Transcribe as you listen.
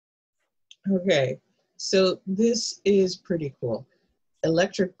Okay, so this is pretty cool.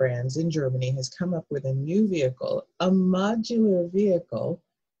 Electric Brands in Germany has come up with a new vehicle, a modular vehicle,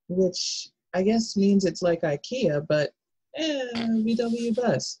 which I guess means it's like IKEA, but VW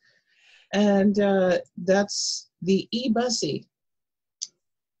bus. And that's the e-Bussy.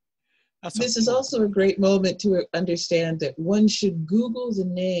 This is also a great moment to understand that one should Google the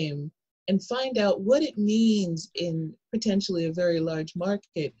name and find out what it means in potentially a very large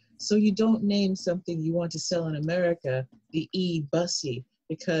market, so you don't name something you want to sell in America the e-Bussy,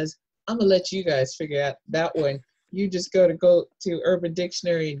 because I'm gonna let you guys figure out that one. You just go to Urban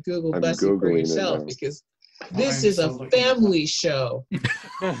Dictionary and Google Bussy for yourself, because this is a family show.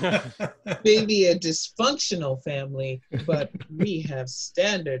 Maybe a dysfunctional family, but we have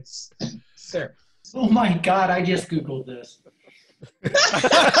standards, sir. Oh my God, I just Googled this.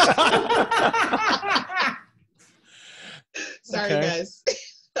 Sorry, guys.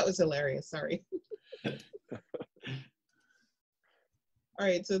 That was hilarious. Sorry. All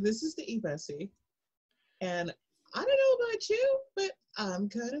right, so this is the e-Bussy. And I don't know about you, but I'm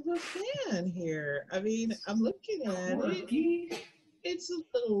kind of a fan here. I mean, I'm looking at it. It's a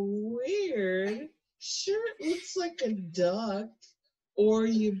little weird. Sure, it looks like a duck, or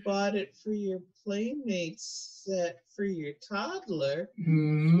you bought it for your Playmates set for your toddler,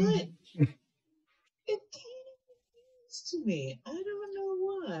 but it kind of appeals to me. I don't know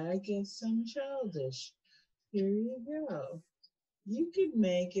why. I guess I'm childish. Here you go. You could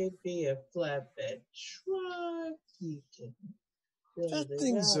make it be a flatbed truck. You can build That it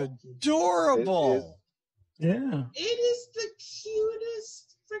thing's out. adorable. Yeah. It is the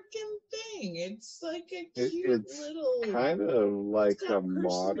cutest freaking thing. It's like a cute little. Kind of like a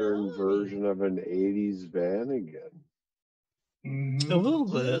modern version of an 80s van again. A little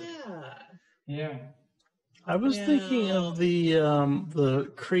bit. Yeah. I was thinking of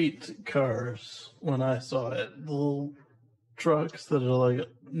the crate cars when I saw it. The little trucks that are like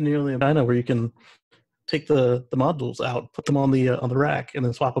nearly China, where you can take the modules out, put them on the rack, and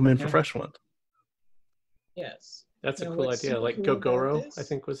then swap them in for fresh ones. Yes. That's a cool idea. Like Gogoro, I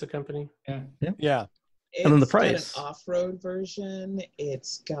think, was the company. Yeah. And then the price. It's got an off-road version.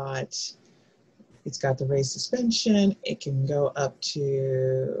 It's got the race suspension. It can go up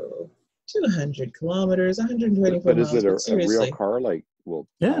to 200 kilometers, 124 but miles. But is it a real car? Like,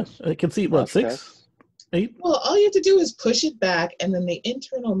 yeah, it can seat what, 6, 8? Well, all you have to do is push it back, and then the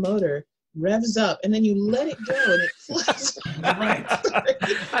internal motor revs up, and then you let it go, and it flies. Right.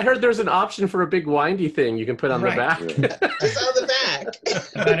 I heard there's an option for a big windy thing you can put on the back. Just on the back.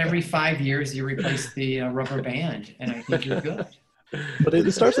 About every 5 years, you replace the rubber band, and I think you're good. But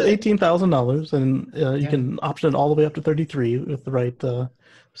it starts at $18,000, and you can option it all the way up to 33 with the right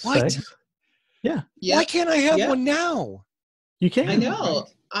specs. Yeah. Why can't I have one now? You can. I know.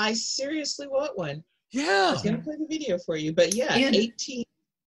 I seriously want one. Yeah. I was going to play the video for you, but yeah,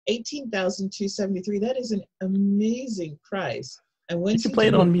 $18,273. That is an amazing price. And once you can play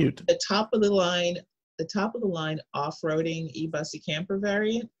it on mute, the top of the line off-roading e-Bussy camper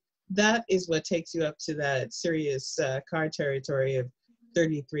variant, that is what takes you up to that serious car territory of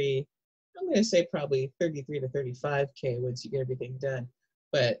 33. I'm going to say probably 33 to 35K once you get everything done.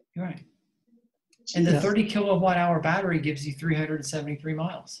 But you're right. And the 30 kilowatt hour battery gives you 373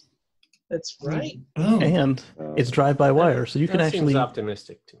 miles. That's right. Boom. And it's drive-by-wire, so you can actually. Seems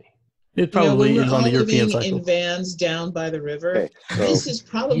optimistic to me. It probably is on the European cycle. In vans down by the river, this is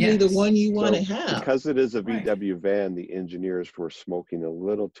probably the one you want to have. Because it is a VW van, the engineers were smoking a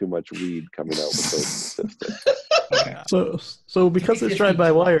little too much weed coming out with those statistics. So because it's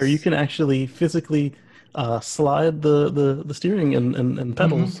drive-by-wire, you can actually physically slide the steering and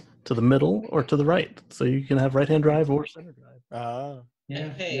pedals to the middle or to the right. So you can have right-hand drive or center drive.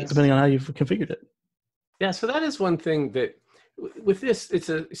 Depending on how you've configured it. Yeah, so that is one thing that with this, it's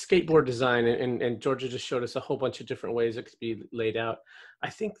a skateboard design, and Georgia just showed us a whole bunch of different ways it could be laid out. I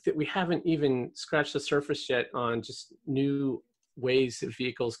think that we haven't even scratched the surface yet on just new ways that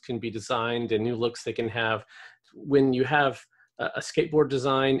vehicles can be designed and new looks they can have. When you have a skateboard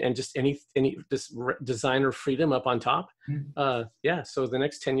design and just any this designer freedom up on top, so the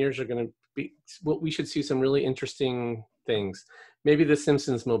next 10 years are going to be, we should see some really interesting things. Maybe the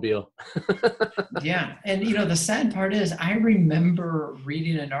Simpsons mobile. Yeah. And, the sad part is I remember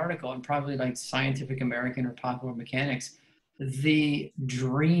reading an article in probably like Scientific American or Popular Mechanics, the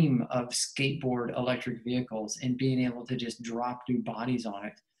dream of skateboard electric vehicles and being able to just drop new bodies on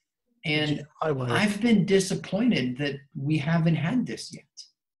it. And I've been disappointed that we haven't had this yet.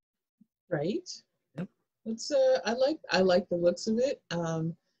 Right. Yep. It's I like the looks of it.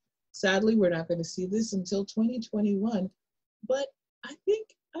 Sadly, we're not going to see this until 2021. But I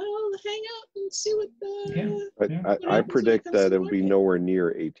think I'll hang out and see what the. I predict that it'll be nowhere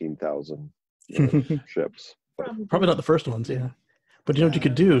near 18,000 ships. Probably not the first ones, yeah. But you know what you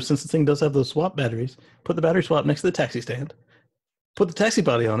could do, since the thing does have those swap batteries, put the battery swap next to the taxi stand, put the taxi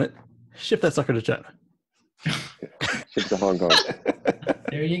body on it, ship that sucker to China. Ship to Hong Kong.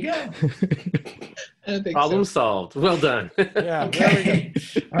 There you go. I don't think Problem solved. Well done. Yeah. Okay.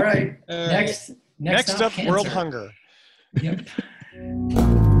 All right. Next Next up, cancer. world hunger. Yep.